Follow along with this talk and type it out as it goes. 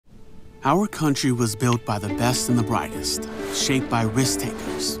Our country was built by the best and the brightest, shaped by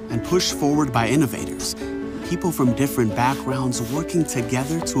risk-takers, and pushed forward by innovators, people from different backgrounds working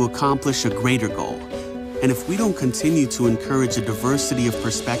together to accomplish a greater goal. And if we don't continue to encourage a diversity of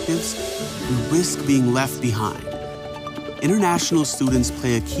perspectives, we risk being left behind. International students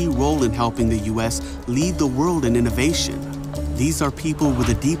play a key role in helping the U.S. lead the world in innovation. These are people with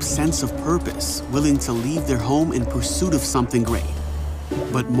a deep sense of purpose, willing to leave their home in pursuit of something great.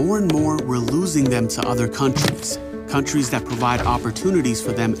 But more and more, we're losing them to other countries, countries that provide opportunities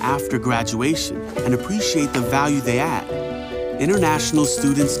for them after graduation and appreciate the value they add. International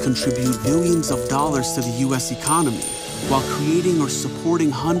students contribute billions of dollars to the U.S. economy while creating or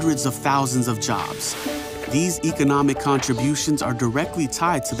supporting hundreds of thousands of jobs. These economic contributions are directly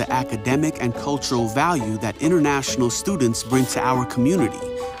tied to the academic and cultural value that international students bring to our community.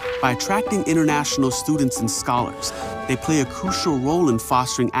 By attracting international students and scholars, they play a crucial role in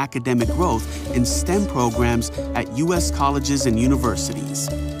fostering academic growth in STEM programs at U.S. colleges and universities.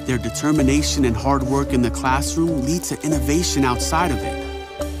 Their determination and hard work in the classroom lead to innovation outside of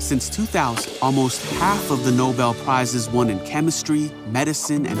it. Since 2000, almost half of the Nobel Prizes won in chemistry,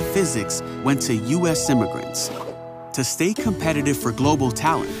 medicine, and physics went to U.S. immigrants. To stay competitive for global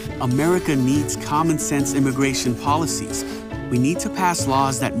talent, America needs common-sense immigration policies. We need to pass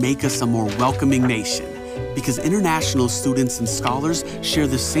laws that make us a more welcoming nation, because international students and scholars share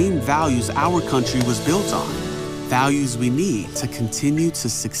the same values our country was built on, values we need to continue to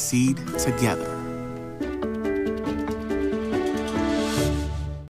succeed together.